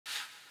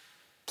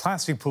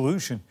Plastic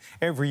pollution.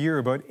 Every year,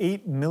 about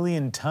 8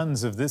 million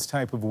tons of this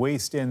type of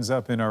waste ends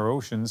up in our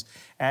oceans,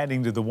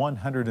 adding to the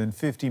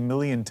 150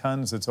 million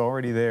tons that's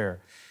already there.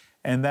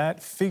 And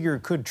that figure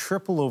could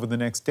triple over the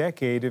next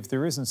decade if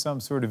there isn't some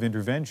sort of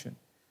intervention.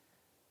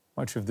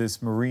 Much of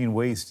this marine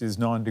waste is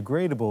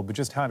non-degradable, but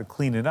just how to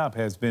clean it up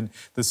has been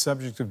the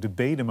subject of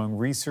debate among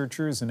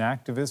researchers and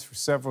activists for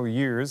several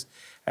years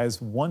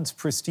as once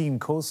pristine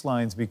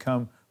coastlines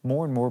become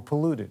more and more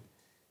polluted.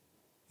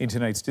 In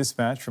tonight's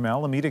dispatch from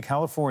Alameda,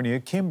 California,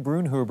 Kim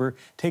Brunhuber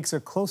takes a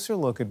closer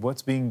look at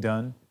what's being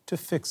done to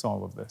fix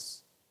all of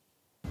this.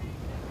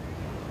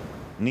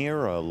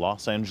 Near a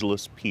Los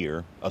Angeles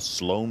pier, a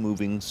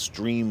slow-moving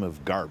stream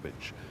of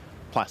garbage.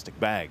 Plastic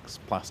bags,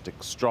 plastic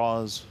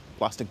straws,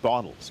 plastic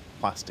bottles,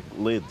 plastic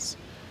lids.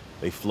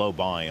 They flow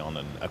by on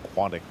an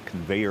aquatic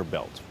conveyor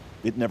belt.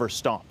 It never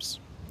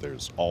stops.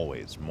 There's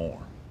always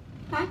more.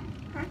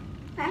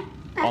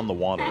 On the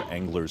water,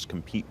 anglers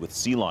compete with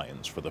sea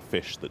lions for the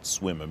fish that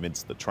swim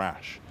amidst the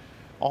trash.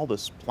 All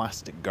this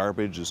plastic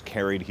garbage is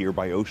carried here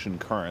by ocean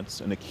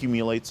currents and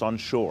accumulates on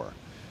shore.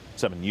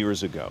 7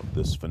 years ago,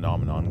 this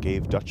phenomenon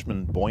gave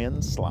Dutchman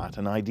Boyan Slat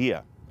an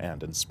idea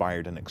and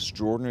inspired an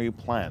extraordinary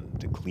plan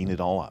to clean it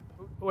all up.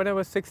 When I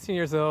was 16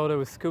 years old, I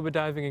was scuba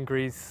diving in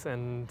Greece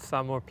and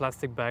saw more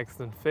plastic bags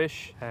than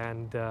fish.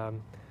 And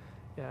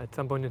at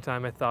some point in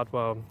time, I thought,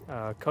 well,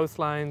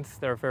 coastlines,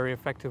 there are very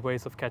effective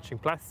ways of catching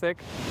plastic.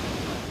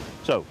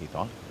 So he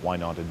thought, why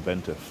not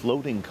invent a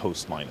floating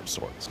coastline of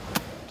sorts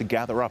to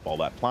gather up all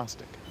that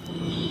plastic?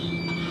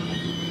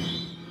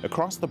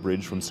 Across the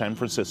bridge from San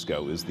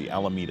Francisco is the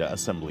Alameda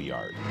Assembly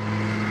Yard.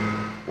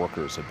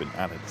 Workers have been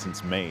at it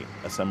since May,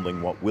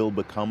 assembling what will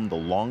become the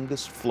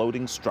longest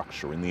floating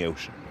structure in the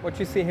ocean. What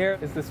you see here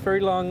is this very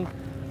long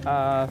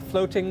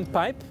floating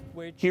pipe.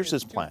 Here's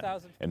his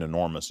plan. An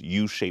enormous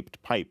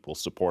U-shaped pipe will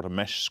support a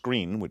mesh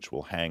screen which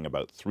will hang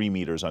about 3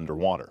 meters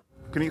underwater.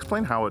 Can you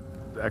explain how it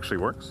actually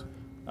works?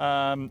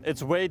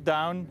 It's weighed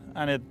down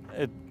and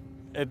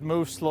it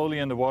moves slowly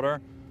in the water.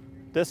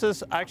 This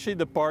is actually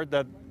the part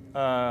that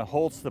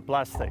holds the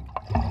plastic.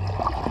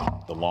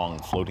 The long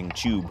floating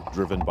tube,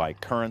 driven by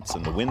currents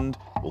and the wind,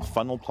 will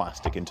funnel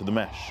plastic into the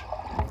mesh.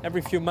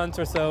 Every few months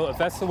or so, a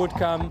vessel would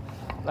come,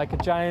 like a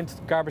giant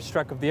garbage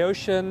truck of the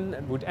ocean,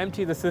 and would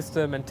empty the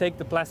system and take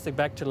the plastic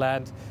back to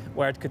land,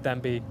 where it could then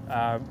be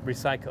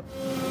recycled.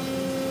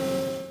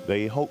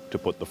 They hope to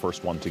put the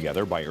first one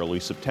together by early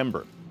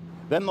September.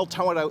 Then they'll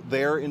tow it out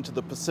there into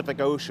the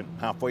Pacific Ocean,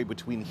 halfway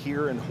between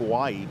here and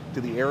Hawaii,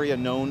 to the area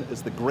known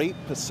as the Great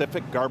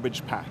Pacific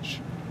Garbage Patch.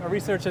 Our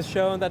research has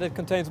shown that it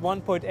contains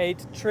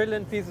 1.8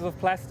 trillion pieces of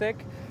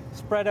plastic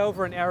spread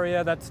over an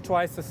area that's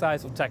twice the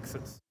size of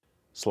Texas.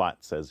 Slat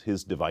says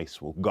his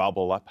device will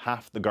gobble up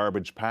half the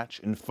garbage patch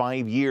in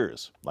 5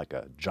 years, like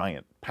a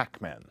giant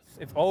Pac-Man.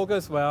 If all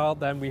goes well,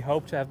 then we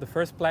hope to have the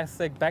first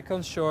plastic back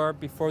on shore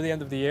before the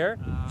end of the year.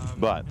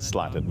 But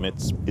Slat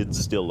admits it's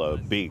still a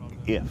big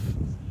if.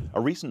 A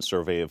recent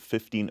survey of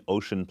 15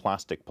 ocean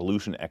plastic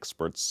pollution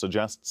experts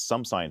suggests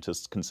some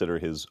scientists consider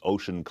his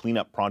ocean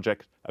cleanup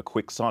project a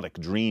quixotic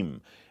dream,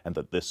 and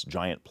that this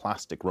giant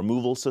plastic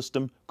removal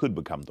system could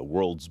become the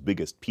world's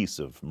biggest piece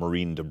of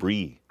marine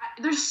debris.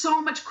 There's so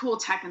much cool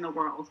tech in the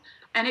world,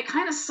 and it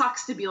kind of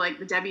sucks to be like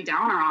the Debbie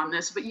Downer on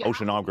this, but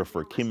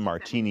Oceanographer Kim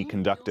Martini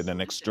conducted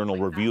an external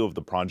review of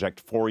the project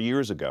 4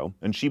 years ago,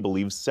 and she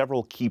believes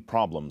several key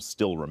problems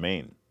still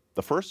remain.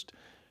 The first,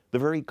 the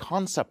very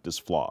concept is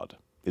flawed.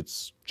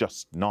 It's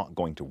just not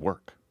going to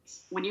work.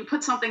 When you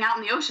put something out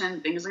in the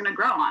ocean, things are going to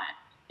grow on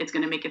it. It's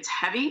going to make it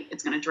heavy.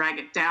 It's going to drag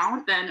it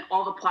down. Then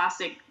all the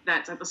plastic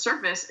that's at the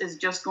surface is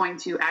just going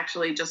to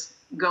actually just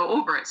go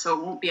over it. So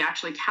it won't be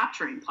actually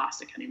capturing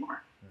plastic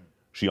anymore.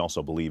 She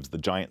also believes the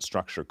giant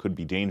structure could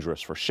be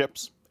dangerous for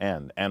ships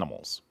and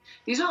animals.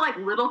 These are like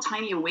little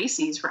tiny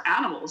oases for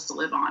animals to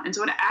live on. And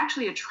so it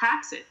actually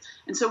attracts it.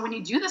 And so when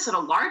you do this at a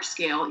large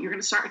scale, you're going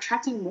to start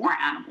attracting more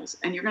animals,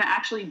 and you're going to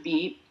actually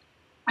be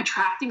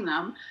attracting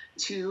them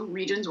to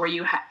regions where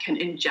you can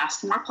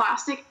ingest more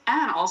plastic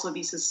and also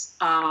be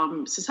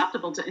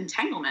susceptible to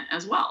entanglement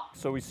as well.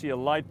 So we see a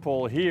light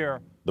pole here.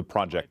 The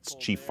project's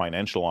chief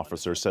financial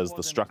officer says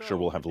the structure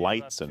will have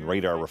lights and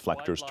radar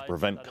reflectors to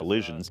prevent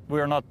collisions. We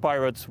are not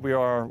pirates. We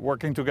are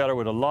working together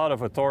with a lot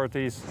of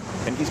authorities.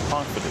 And he's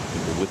confident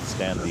it will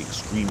withstand the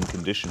extreme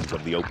conditions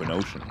of the open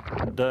ocean.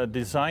 The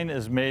design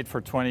is made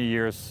for 20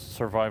 years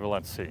survival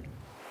at sea.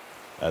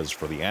 As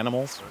for the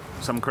animals,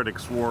 some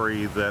critics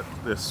worry that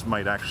this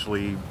might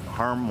actually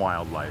harm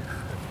wildlife.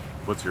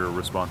 What's your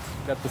response?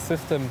 That the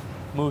system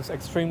moves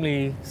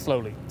extremely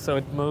slowly. So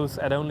it moves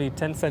at only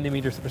 10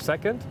 centimeters per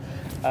second.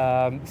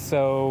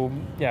 So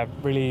yeah,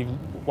 really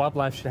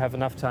wildlife should have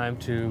enough time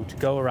to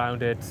go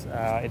around it.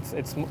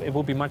 It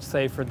will be much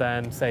safer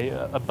than, say,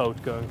 a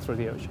boat going through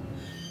the ocean.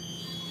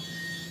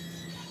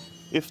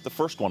 If the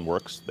first one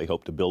works, they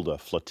hope to build a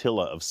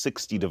flotilla of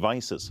 60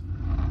 devices.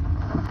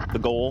 The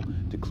goal,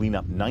 to clean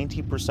up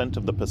 90%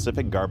 of the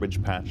Pacific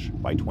garbage patch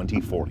by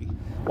 2040.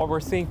 What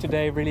we're seeing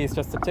today really is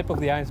just the tip of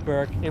the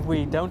iceberg. If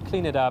we don't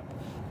clean it up,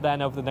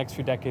 then over the next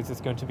few decades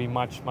it's going to be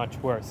much, much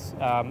worse.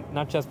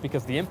 Not just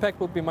because the impact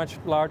will be much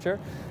larger,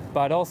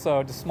 but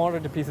also the smaller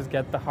the pieces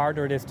get, the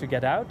harder it is to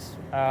get out.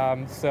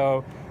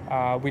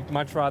 We'd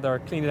much rather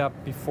clean it up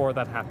before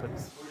that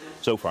happens.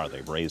 So far,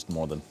 they've raised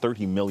more than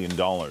 $30 million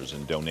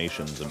in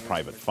donations and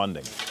private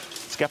funding.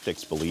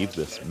 Skeptics believe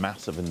this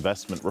massive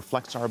investment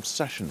reflects our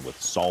obsession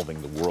with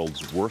solving the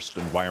world's worst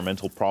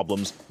environmental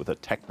problems with a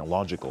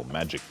technological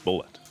magic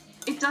bullet.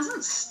 It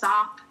doesn't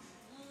stop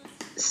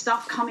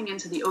stuff coming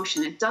into the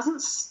ocean. It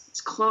doesn't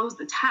close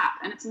the tap,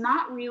 and it's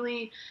not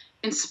really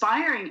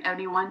inspiring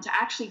anyone to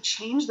actually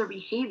change their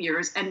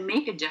behaviors and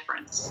make a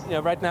difference. Yeah,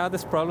 right now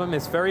this problem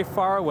is very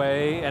far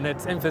away and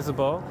it's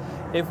invisible.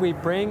 If we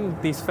bring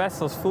these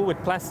vessels full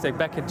with plastic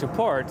back into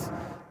port...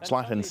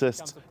 Slat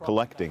insists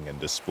collecting and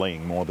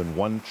displaying more than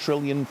 1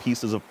 trillion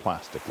pieces of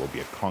plastic will be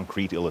a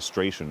concrete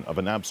illustration of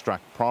an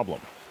abstract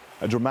problem,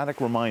 a dramatic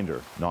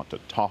reminder not to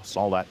toss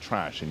all that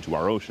trash into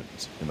our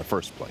oceans in the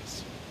first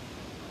place.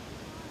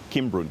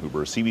 Kim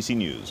Brunhuber, CBC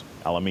News,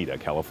 Alameda,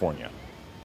 California.